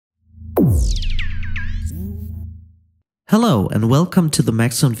Hello and welcome to the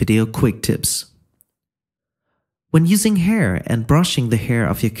Maxon video quick tips. When using hair and brushing the hair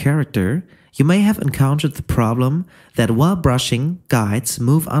of your character, you may have encountered the problem that while brushing, guides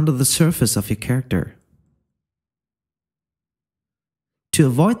move under the surface of your character. To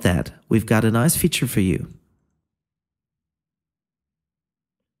avoid that, we've got a nice feature for you.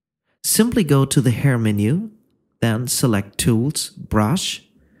 Simply go to the Hair menu, then select Tools, Brush,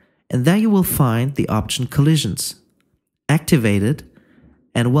 and there you will find the option Collisions. Activate it,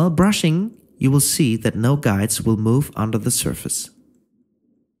 and while brushing, you will see that no guides will move under the surface.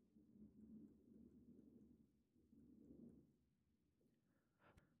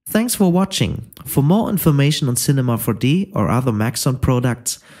 Thanks for watching. For more information on Cinema 4D or other Maxon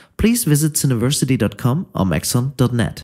products, please visit cineversity.com or maxon.net.